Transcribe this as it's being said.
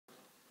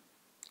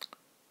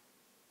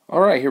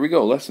Alright, here we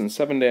go. Lesson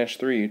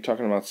 7-3,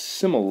 talking about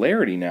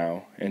similarity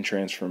now and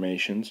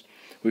transformations.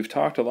 We've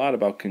talked a lot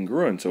about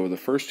congruence over the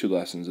first two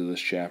lessons of this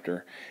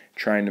chapter,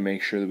 trying to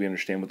make sure that we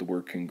understand what the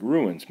word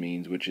congruence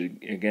means, which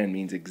again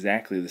means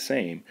exactly the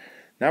same.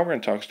 Now we're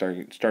going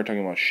to start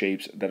talking about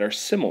shapes that are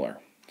similar.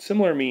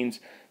 Similar means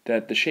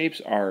that the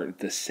shapes are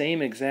the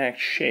same exact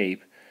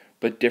shape,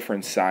 but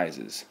different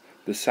sizes.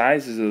 The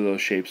sizes of those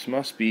shapes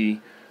must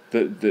be,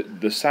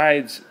 the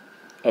sides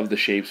of the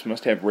shapes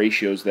must have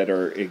ratios that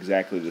are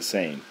exactly the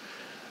same,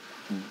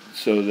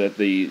 so that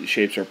the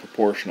shapes are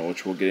proportional,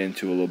 which we'll get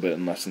into a little bit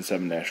in lesson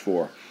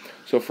 7-4.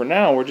 So for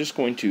now, we're just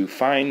going to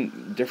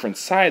find different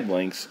side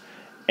lengths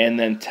and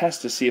then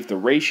test to see if the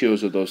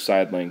ratios of those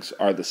side lengths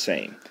are the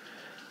same.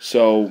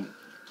 So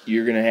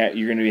you're gonna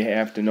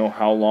have to know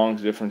how long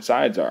the different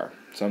sides are.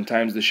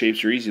 Sometimes the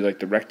shapes are easy, like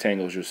the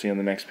rectangles you'll see on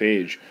the next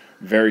page.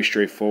 Very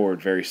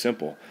straightforward, very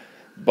simple.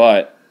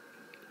 But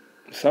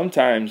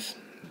sometimes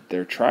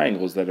they're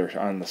triangles that are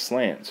on the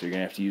slant, so you're going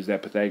to have to use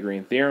that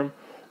Pythagorean theorem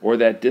or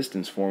that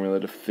distance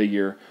formula to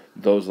figure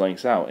those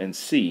lengths out and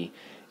see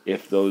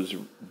if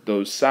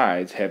those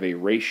sides have a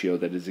ratio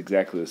that is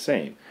exactly the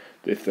same.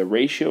 If the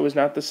ratio is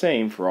not the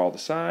same for all the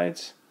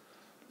sides,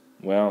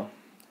 well,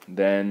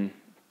 then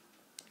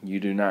you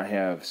do not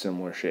have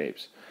similar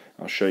shapes.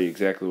 I'll show you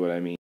exactly what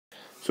I mean.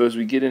 So as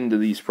we get into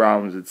these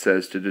problems, it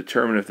says to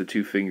determine if the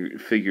two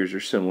figures are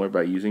similar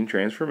by using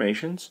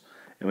transformations,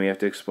 and we have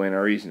to explain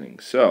our reasoning.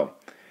 So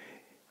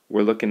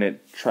we're looking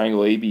at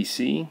triangle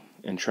ABC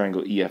and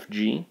triangle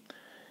EFG.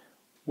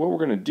 What we're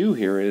going to do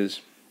here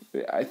is,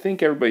 I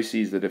think everybody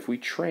sees that if we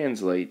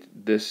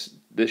translate this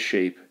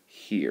shape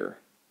here,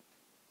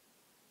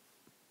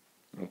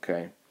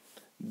 okay,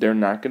 they're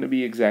not going to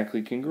be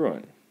exactly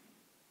congruent.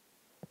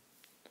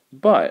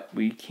 But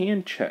we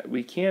can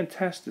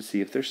test to see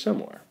if they're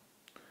similar.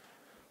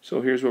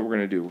 So here's what we're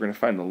going to do. We're going to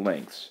find the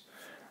lengths.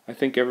 I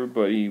think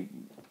everybody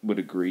would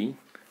agree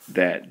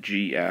that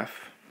GF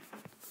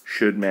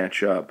should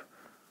match up,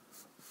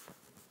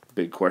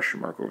 big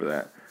question mark over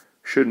that,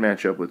 should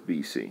match up with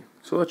BC.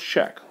 So let's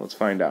check. Let's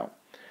find out.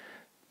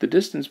 The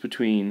distance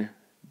between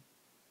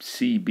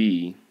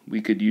CB,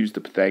 we could use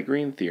the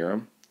Pythagorean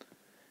theorem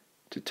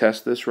to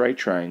test this right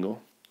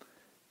triangle.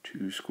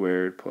 2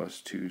 squared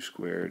plus 2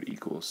 squared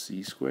equals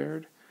C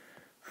squared.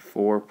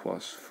 4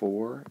 plus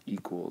 4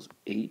 equals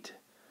 8.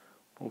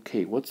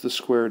 Okay, what's the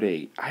square root of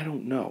 8? I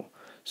don't know.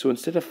 So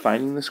instead of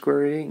finding the square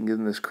root of 8 and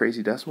getting this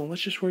crazy decimal,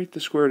 let's just write the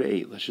square root of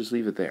 8. Let's just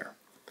leave it there.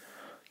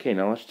 Okay,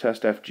 now let's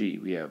test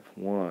FG. We have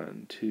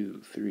 1,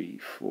 2, 3,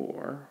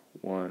 4.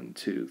 1,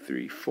 2,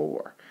 3,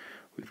 4.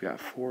 We've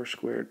got 4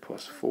 squared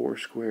plus 4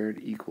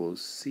 squared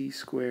equals C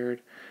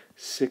squared.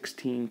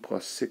 16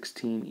 plus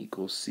 16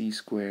 equals C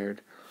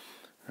squared.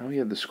 Now we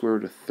have the square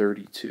root of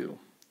 32.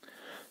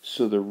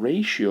 So the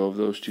ratio of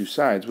those two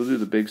sides, we'll do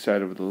the big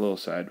side over the little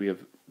side. We have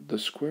the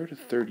square root of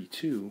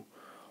 32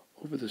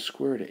 over the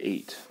square root of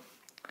 8.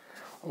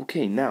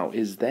 Okay, now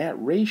is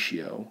that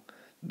ratio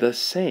the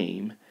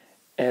same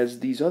as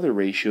these other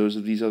ratios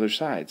of these other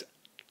sides?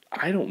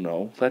 I don't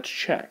know. Let's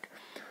check.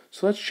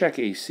 So let's check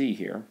AC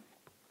here.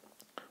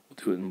 We'll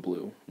do it in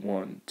blue.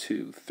 1,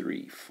 2,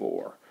 3,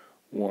 4.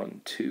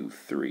 1, 2,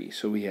 3.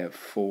 So we have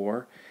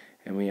 4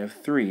 and we have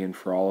 3. And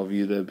for all of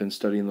you that have been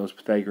studying those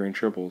Pythagorean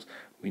triples,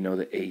 we know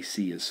that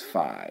AC is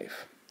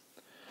 5.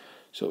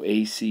 So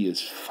AC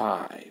is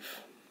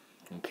 5.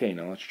 Okay,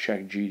 now let's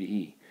check G to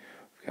E.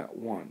 We've got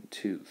 1,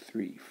 2,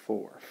 3,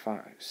 4,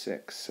 5,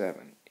 6,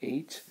 7,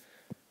 8.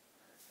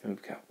 And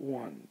we've got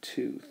 1,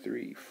 2,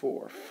 3,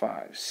 4,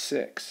 5,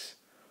 6.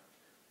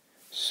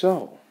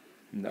 So,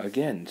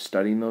 again,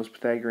 studying those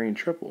Pythagorean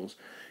triples,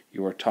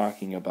 you are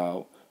talking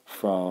about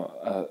from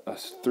a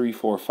 3,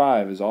 4,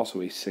 5 is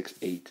also a 6,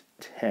 8,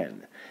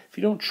 10. If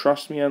you don't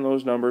trust me on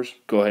those numbers,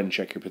 go ahead and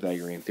check your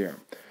Pythagorean theorem.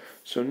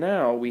 So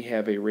now we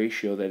have a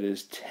ratio that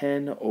is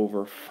 10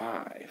 over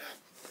 5.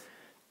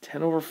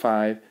 10 over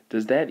 5,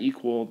 does that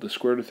equal the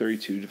square root of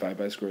 32 divided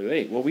by the square root of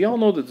 8? Well, we all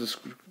know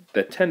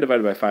that 10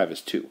 divided by 5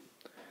 is 2.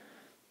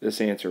 This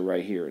answer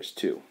right here is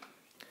 2.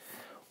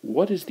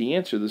 What is the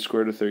answer to the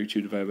square root of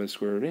 32 divided by the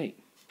square root of 8?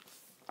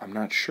 I'm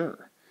not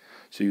sure.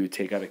 So you would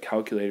take out a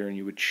calculator and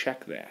you would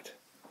check that.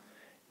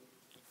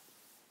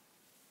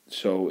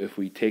 So if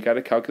we take out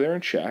a calculator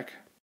and check,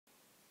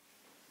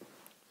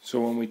 so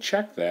when we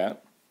check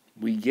that,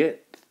 we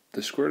get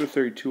the square root of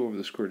 32 over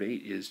the square root of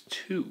 8 is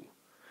 2.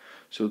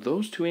 So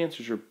those two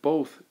answers are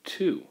both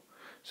 2.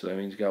 So that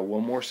means we've got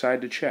one more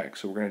side to check.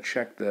 So we're going to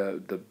check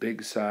the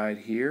big side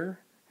here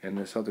and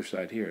this other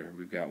side here.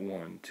 We've got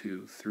 1,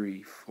 2,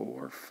 3,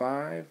 4,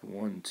 5.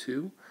 1,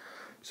 2.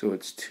 So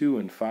it's 2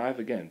 and 5.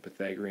 Again,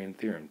 Pythagorean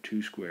theorem.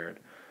 2 squared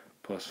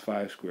plus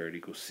 5 squared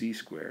equals C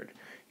squared.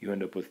 You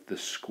end up with the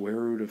square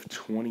root of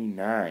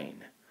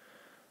 29.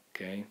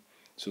 Okay?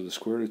 So the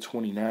square root of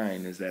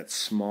 29 is that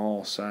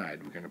small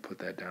side. We're going to put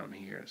that down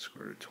here,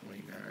 square root of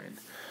 29.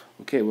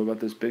 Okay, what about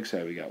this big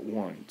side? We got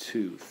 1,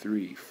 2,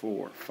 3,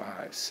 4,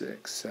 5,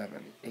 6,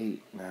 7,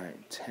 8, 9,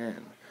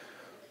 10.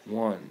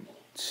 1,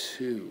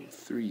 2,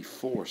 3,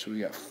 4. So we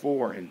got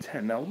 4 and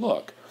 10. Now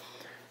look,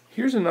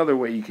 Here's another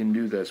way you can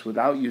do this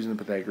without using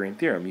the Pythagorean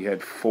theorem. You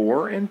had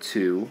 4 and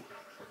 2.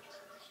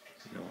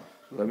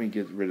 Let me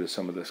get rid of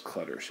some of this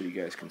clutter so you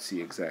guys can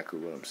see exactly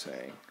what I'm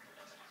saying.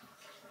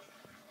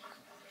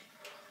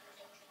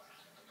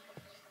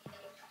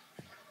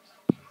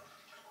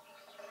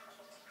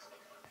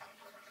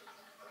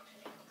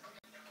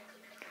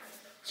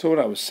 So what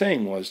I was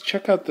saying was,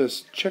 check out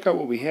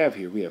what we have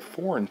here. We have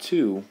 4 and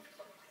 2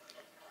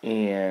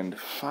 and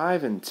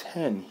 5 and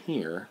 10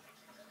 here.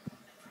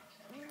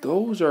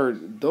 Those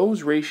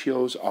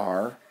ratios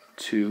are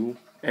 2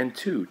 and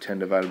 2. 10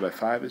 divided by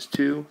 5 is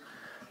 2.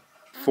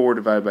 4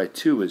 divided by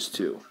 2 is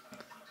 2.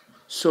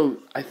 So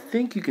I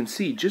think you can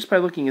see just by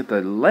looking at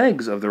the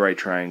legs of the right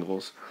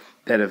triangles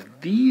that if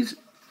these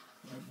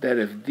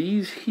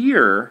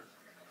here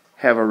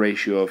have a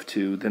ratio of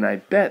 2, then I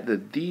bet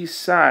that these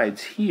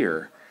sides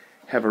here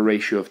have a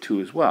ratio of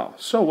 2 as well.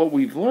 So what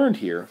we've learned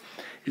here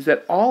is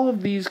that all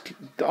of these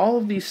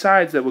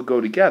sides that would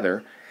go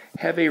together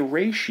have a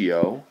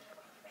ratio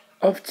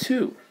of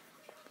 2.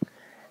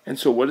 And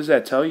so what does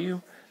that tell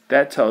you?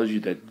 That tells you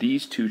that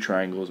these two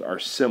triangles are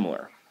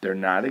similar. They're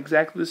not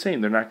exactly the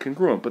same, they're not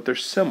congruent, but they're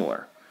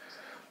similar.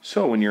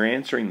 So when you're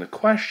answering the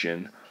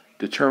question,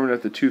 determine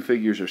if the two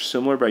figures are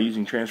similar by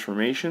using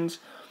transformations.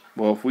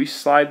 Well, if we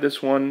slide this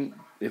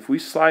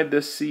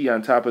C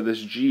on top of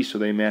this G so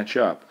they match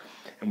up,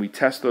 and we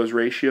test those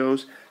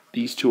ratios,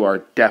 these two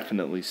are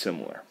definitely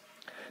similar.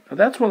 Now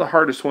that's one of the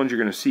hardest ones you're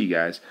going to see,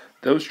 guys.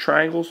 Those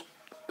triangles,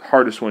 the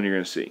hardest one you're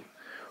going to see.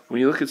 When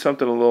you look at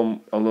something a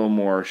little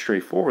more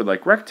straightforward,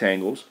 like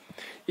rectangles,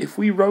 if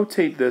we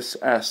rotate this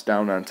S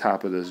down on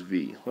top of this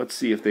V, let's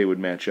see if they would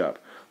match up.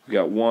 We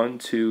got 1,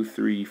 2,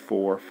 3,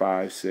 4,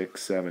 5,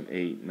 6, 7,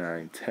 8,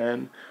 9,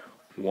 10.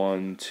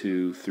 1,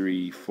 2,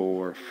 3,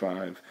 4,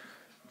 5,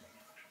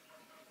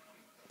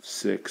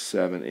 6,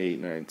 7, 8,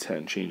 9,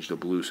 10. Change the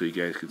blue so you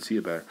guys can see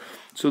it better.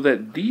 So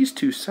that these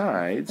two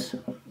sides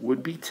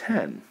would be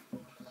 10.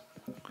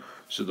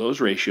 So those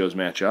ratios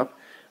match up.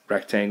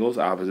 Rectangles,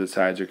 opposite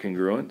sides are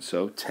congruent,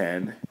 so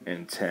 10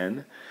 and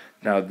 10.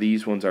 Now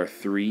these ones are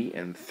 3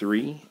 and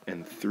 3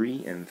 and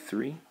 3 and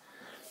 3.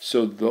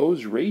 So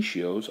those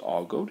ratios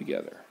all go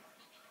together.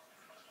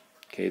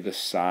 Okay, the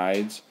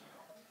sides,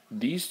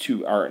 these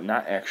two, however,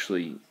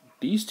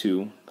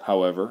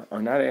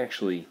 are not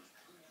actually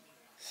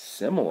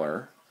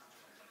similar.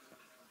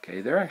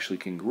 Okay, they're actually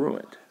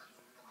congruent.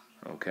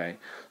 Okay,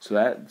 so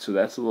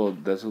that's one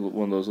of those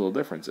little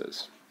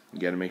differences. You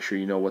got to make sure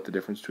you know what the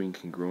difference between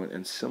congruent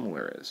and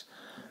similar is.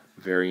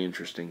 Very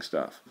interesting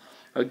stuff.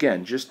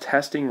 Again, just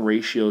testing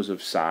ratios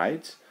of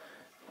sides,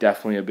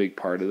 definitely a big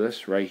part of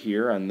this. Right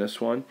here on this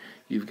one,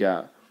 you've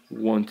got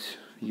 1,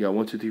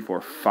 2, 3,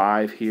 4,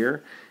 5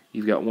 here.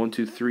 You've got 1,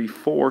 2, 3,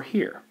 4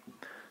 here.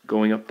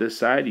 Going up this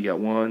side, you got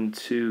 1,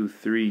 2,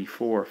 3,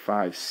 4,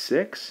 5,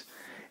 6,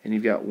 and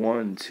you've got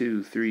 1,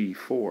 2, 3,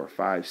 4,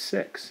 5,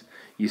 6.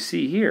 You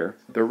see here,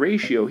 the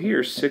ratio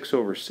here, 6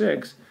 over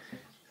 6,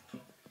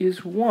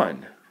 is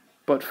 1,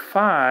 but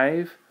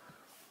 5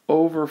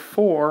 over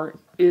 4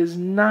 is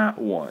not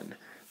 1.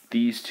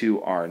 These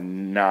two are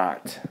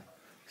not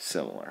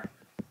similar.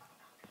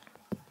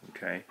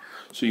 Okay,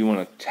 so you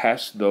want to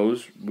test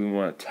those. We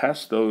want to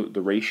test the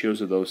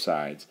ratios of those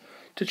sides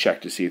to check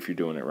to see if you're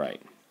doing it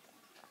right.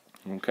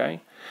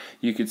 Okay,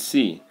 you could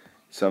see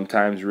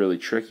sometimes really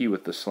tricky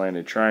with the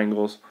slanted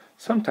triangles,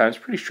 sometimes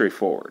pretty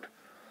straightforward.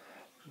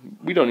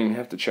 We don't even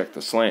have to check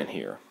the slant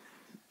here.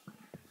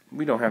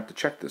 We don't have to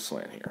check this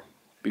slant here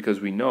because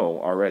we know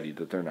already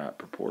that they're not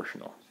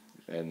proportional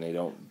and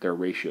their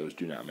ratios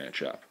do not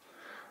match up.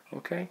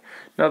 Okay.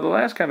 Now the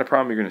last kind of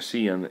problem you're going to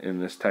see in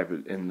this type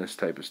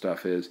of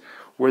stuff is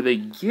where they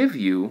give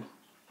you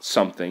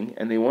something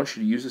and they want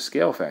you to use a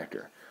scale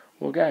factor.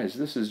 Well, guys,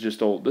 this is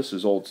just old. This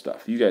is old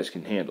stuff. You guys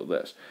can handle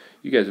this.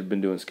 You guys have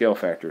been doing scale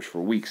factors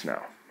for weeks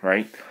now,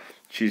 right?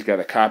 She's got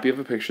a copy of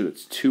a picture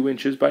that's 2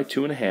 inches by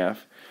 2.5.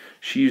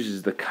 She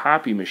uses the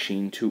copy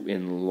machine to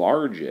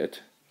enlarge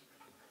it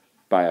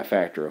by a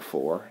factor of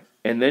 4,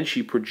 and then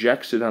she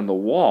projects it on the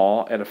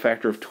wall at a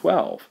factor of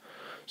 12.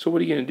 So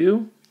what are you going to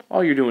do?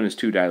 All you're doing is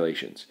 2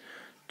 dilations.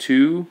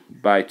 2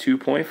 by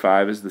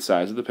 2.5 is the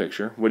size of the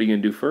picture. What are you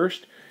going to do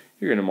first?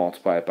 You're going to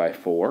multiply it by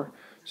 4.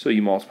 So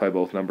you multiply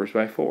both numbers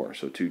by 4.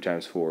 So 2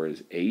 times 4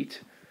 is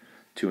 8.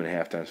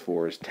 2.5 times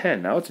 4 is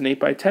 10. Now it's an 8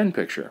 by 10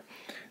 picture.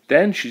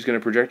 Then she's going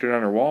to project it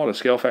on her wall at a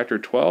scale factor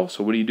of 12.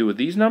 So what do you do with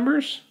these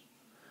numbers?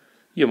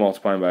 You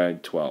multiply them by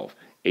 12.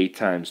 8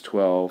 times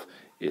 12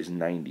 is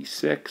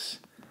 96.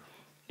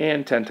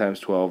 And 10 times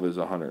 12 is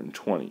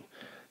 120. It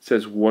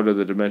says, what are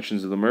the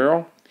dimensions of the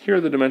mural? Here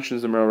are the dimensions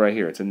of the mural right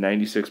here. It's a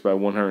 96 by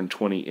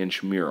 120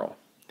 inch mural.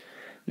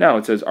 Now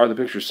it says, are the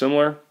pictures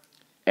similar?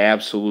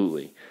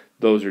 Absolutely.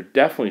 Those are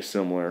definitely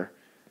similar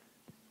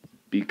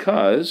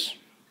because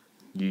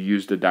you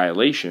used a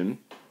dilation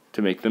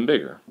to make them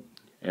bigger.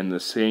 And the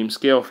same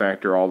scale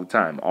factor all the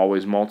time.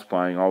 Always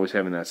multiplying, always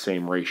having that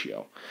same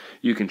ratio.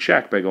 You can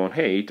check by going,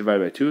 hey, 8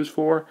 divided by 2 is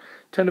 4.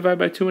 10 divided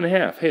by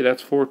 2.5. Hey,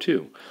 that's 4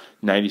 too.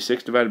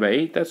 96 divided by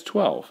 8, that's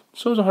 12.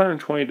 So is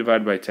 120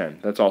 divided by 10,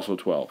 that's also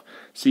 12.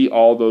 See,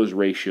 all those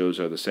ratios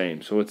are the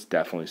same, so it's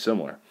definitely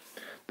similar.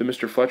 The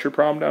Mr. Fletcher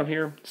problem down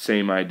here,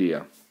 same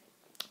idea.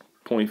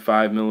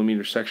 0.5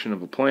 millimeter section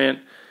of a plant,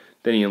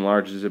 then he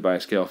enlarges it by a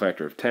scale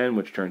factor of 10,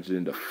 which turns it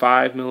into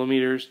 5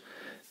 millimeters.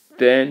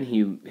 Then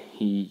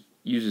he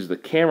uses the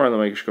camera on the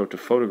microscope to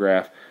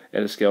photograph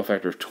at a scale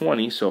factor of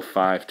 20, so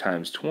 5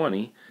 times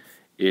 20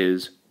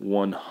 is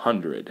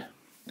 100.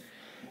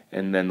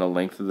 And then the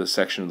length of the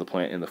section of the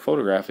plant in the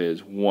photograph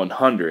is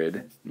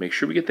 100. Make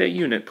sure we get that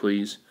unit,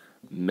 please.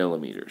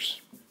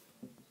 Millimeters.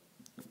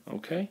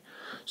 Okay?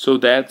 So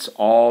that's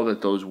all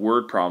that those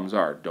word problems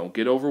are. Don't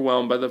get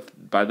overwhelmed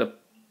by the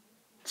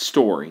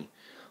story.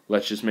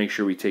 Let's just make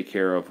sure we take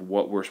care of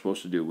what we're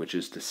supposed to do, which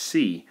is to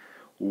see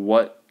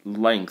what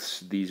lengths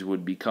these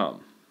would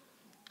become.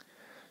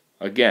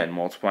 Again,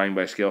 multiplying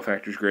by scale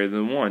factors greater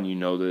than 1, you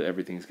know that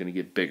everything's going to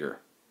get bigger.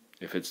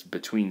 If it's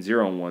between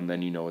 0 and 1,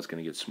 then you know it's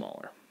going to get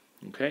smaller.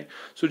 Okay?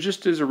 So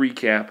just as a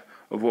recap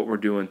of what we're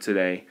doing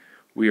today,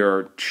 we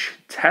are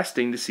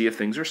testing to see if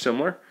things are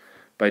similar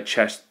by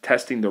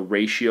testing the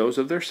ratios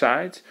of their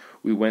sides.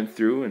 We went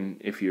through, and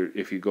if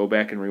you go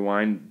back and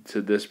rewind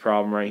to this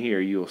problem right here,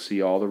 you'll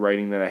see all the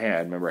writing that I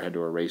had. Remember, I had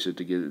to erase it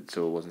to get it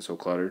so it wasn't so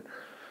cluttered.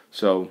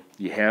 So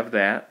you have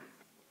that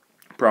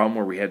problem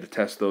where we had to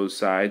test those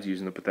sides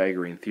using the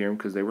Pythagorean theorem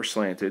because they were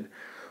slanted.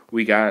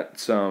 We got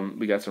some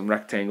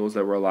rectangles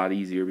that were a lot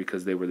easier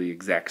because they were the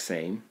exact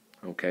same.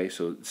 Okay,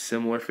 so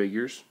similar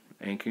figures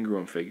and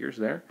congruent figures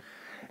there.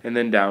 And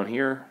then down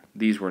here,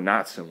 these were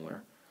not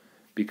similar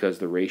because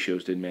the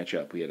ratios didn't match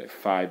up. We had a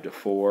 5 to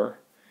 4,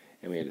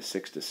 and we had a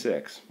 6 to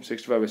 6.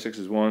 6 divided by 6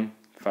 is 1.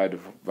 5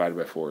 divided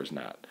by 4 is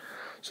not.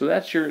 So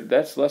that's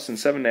lesson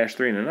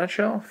 7-3 in a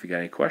nutshell. If you got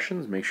any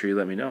questions, make sure you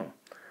let me know.